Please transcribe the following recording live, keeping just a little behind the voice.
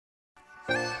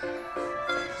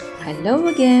Hello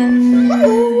again.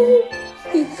 Hello.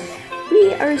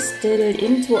 We are still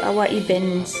into our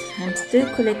event. I'm still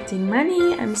collecting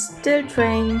money. I'm still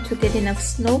trying to get enough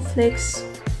snowflakes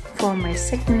for my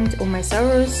second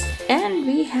Omosaurus. And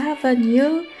we have a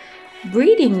new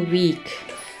breeding week.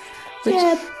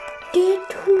 Yeah, day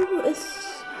 2 is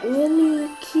really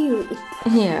cute.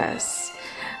 Yes.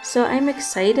 So I'm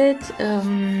excited,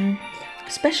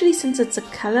 especially since it's a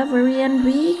color variant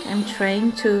week. I'm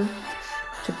trying to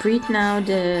breed now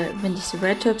the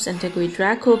Vendiceratops and the Great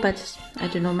Draco, but I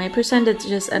don't know, my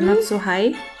percentages are not so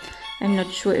high. I'm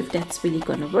not sure if that's really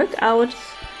gonna work out.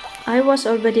 I was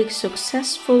already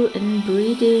successful in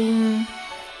breeding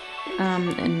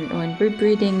and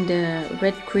rebreeding the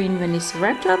red-green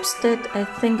Vendiceratops that I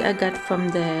think I got from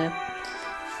the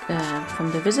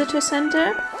visitor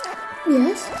center.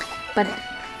 Yes. But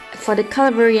for the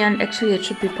color variant, actually it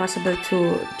should be possible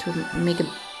to make a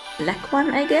black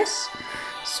one, I guess.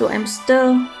 So I'm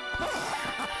still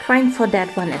trying for that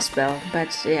one as well,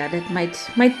 but yeah, that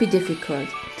might be difficult.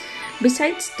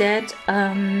 Besides that,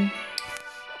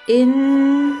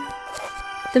 in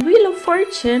the Wheel of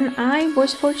Fortune, I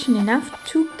was fortunate enough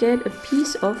to get a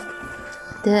piece of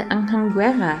the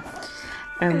Anhanguera,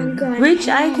 which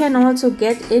I can also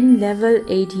get in level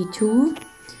 82,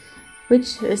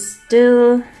 which is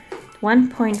still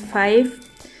 1.5,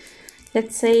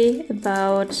 let's say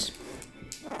about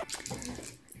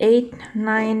 8,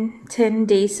 9, 10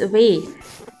 days away.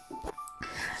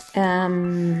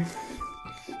 And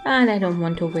I don't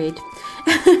want to wait.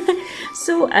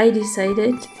 So I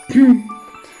decided,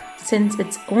 since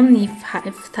it's only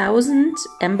 5,000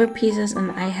 amber pieces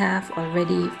and I have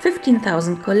already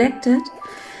 15,000 collected,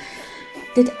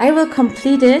 that I will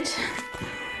complete it.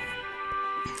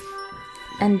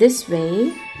 And this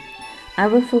way, I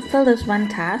will fulfill this one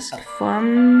task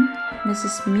from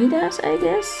Mrs. Midas, I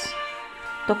guess.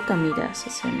 Dr. Midas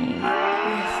is her name.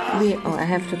 I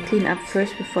have to clean up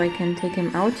first before I can take him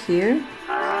out here.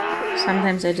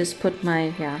 Sometimes I just put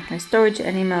my storage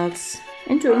animals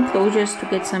into enclosures to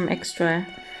get some extra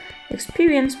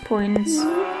experience points.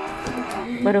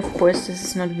 But of course, this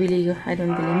is not really, I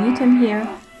don't really need him here.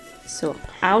 So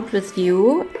out with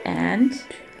you and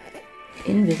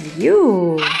in with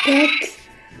you. That's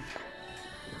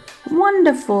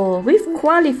wonderful! We've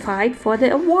qualified for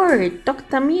the award.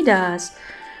 Dr. Midas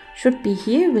should be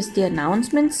here with the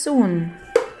announcement soon.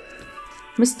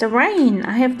 Mr. Ryan,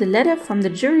 I have the letter from the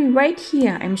jury right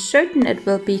here. I'm certain it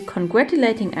will be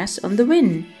congratulating us on the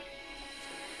win.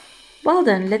 Well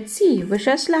then, let's see. Wish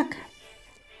us luck.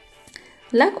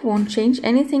 Luck won't change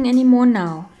anything anymore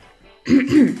now.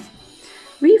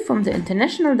 We from the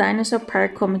International Dinosaur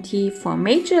Park Committee for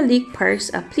Major League Parks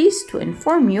are pleased to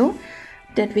inform you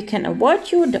that we can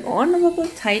award you the honorable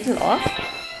title of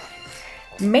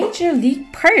Major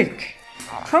League Park.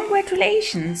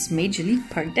 Congratulations, Major League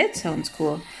Park. That sounds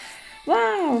cool.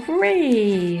 Wow,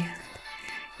 hooray!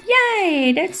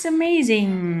 Yay, that's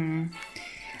amazing.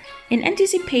 In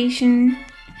anticipation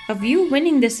of you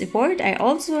winning this award, I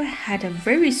also had a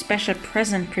very special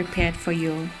present prepared for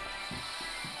you.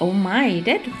 Oh my,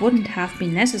 that wouldn't have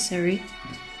been necessary.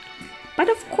 But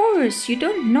of course, you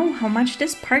don't know how much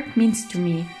this park means to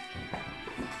me.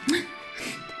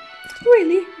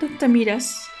 Really, Dr.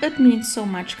 Midas, it means so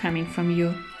much coming from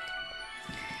you.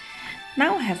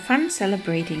 Now have fun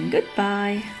celebrating.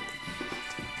 Goodbye.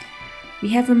 We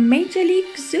have a Major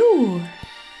League Zoo.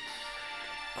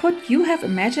 Could you have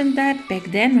imagined that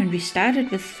back then when we started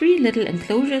with 3 little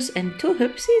enclosures and 2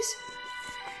 hipsies?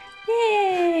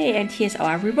 Yay! And here's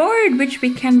our reward, which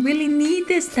we can really need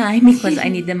this time because I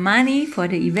need the money for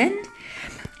the event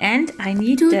and I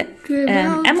need the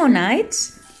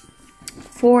ammonites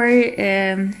for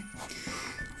the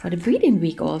breeding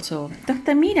week also.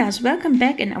 Dr. Midas, welcome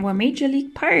back in our Major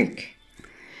League Park.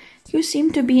 You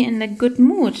seem to be in a good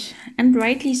mood, and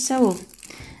rightly so.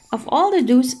 Of all the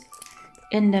dudes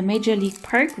in the Major League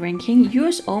Park ranking,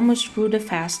 yours almost grew the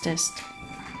fastest.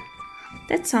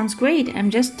 That sounds great. I'm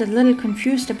just a little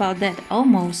confused about that,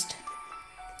 almost.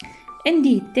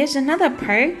 Indeed, there's another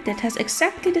park that has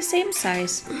exactly the same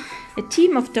size. A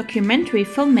team of documentary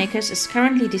filmmakers is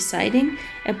currently deciding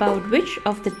about which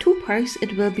of the 2 parks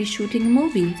it will be shooting a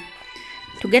movie.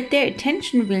 To get their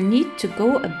attention, we'll need to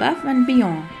go above and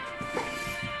beyond.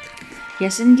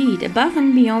 Yes, indeed, above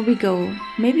and beyond we go.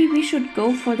 Maybe we should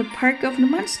go for the Park of the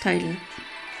Month title.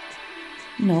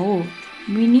 No,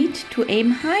 we need to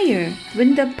aim higher,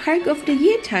 win the Park of the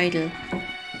Year title.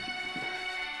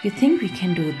 You think we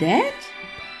can do that?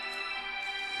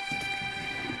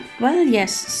 Well,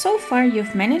 yes, so far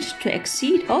you've managed to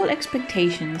exceed all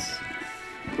expectations.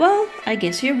 Well, I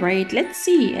guess you're right. Let's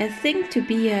see. I think to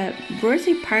be a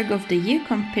worthy Park of the Year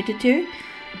competitor,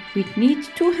 we'd need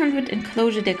 200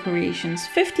 enclosure decorations,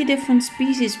 50 different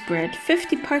species bred,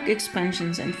 50 park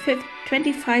expansions, and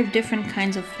 25 different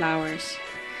kinds of flowers.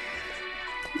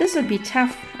 This'll be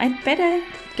tough. I'd better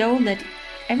go let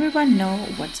everyone know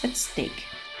what's at stake.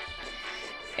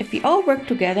 If we all work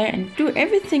together and do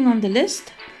everything on the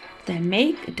list, they'll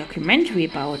make a documentary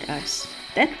about us.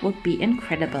 That would be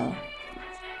incredible.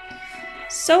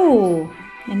 So,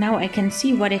 and now I can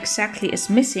see what exactly is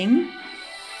missing.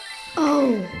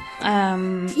 Oh.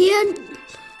 Here,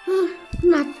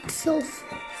 not so.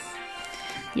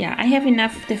 Yeah, I have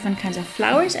enough different kinds of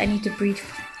flowers. I need to breed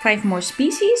 5 more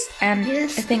species, and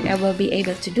Yes. I think I will be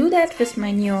able to do that with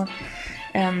my new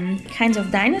kinds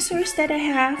of dinosaurs that I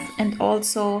have. And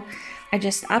also, I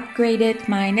just upgraded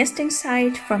my nesting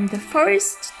site from the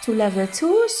forest to level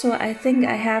 2, so I think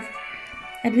I have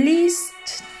at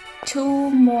least 2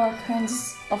 more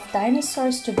kinds of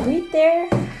dinosaurs to breed there.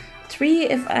 3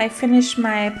 if I finish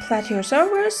my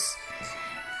Plateosaurus.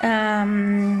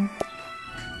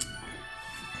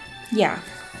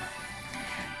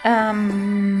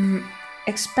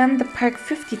 Expand the park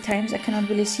 50 times. I cannot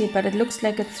really see it, but it looks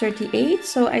like a 38,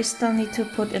 so I still need to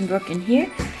put in work in here.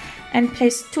 And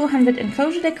place 200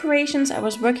 enclosure decorations. I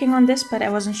was working on this, but I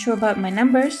wasn't sure about my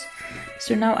numbers.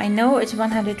 So now I know it's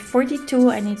 142.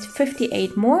 I need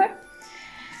 58 more.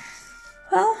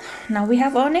 Well, now we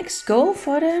have our next goal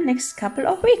for the next couple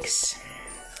of weeks.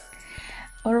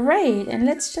 Alright, and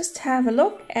let's just have a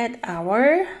look at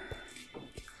our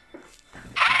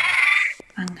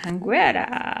Anhanguera.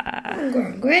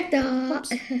 Anhanguera.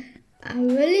 A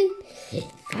really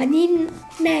funny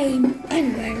name.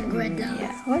 Anhanguera.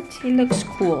 Yeah, what? He looks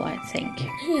cool, I think.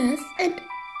 Yes, and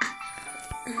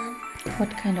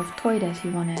What kind of toy does he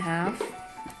want to have?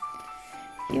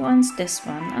 He wants this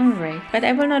one. Alright, but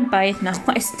I will not buy it now.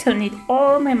 I still need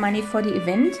all my money for the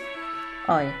event.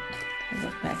 Oh yeah, that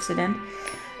was by accident.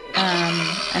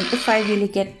 And if I really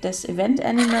get this event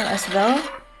animal as well,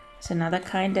 it's another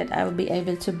kind that I will be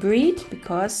able to breed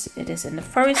because it is in the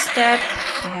forest step.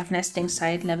 I have nesting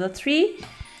site level 3.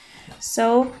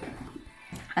 So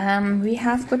we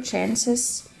have good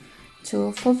chances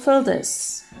to fulfill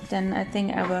this. Then I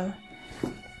think I will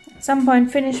at some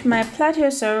point finish my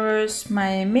Plateosaurus,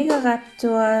 my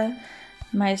Megaraptor,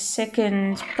 my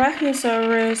second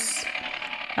Brachiosaurus.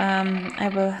 I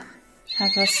will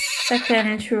have a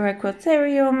second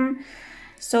Hyracotherium.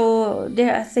 So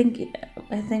there, I think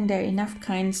there are enough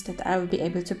kinds that I will be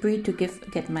able to breed to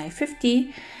get my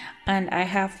 50. And I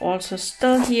have also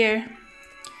still here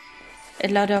a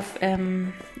lot of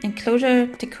enclosure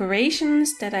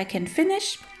decorations that I can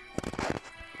finish.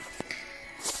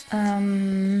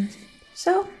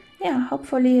 So yeah,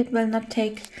 hopefully it will not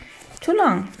take too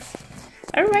long.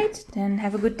 Alright, then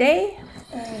have a good day.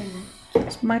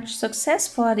 Much success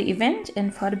for the event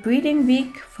and for the breeding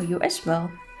week for you as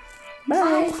well.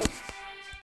 Bye. Bye.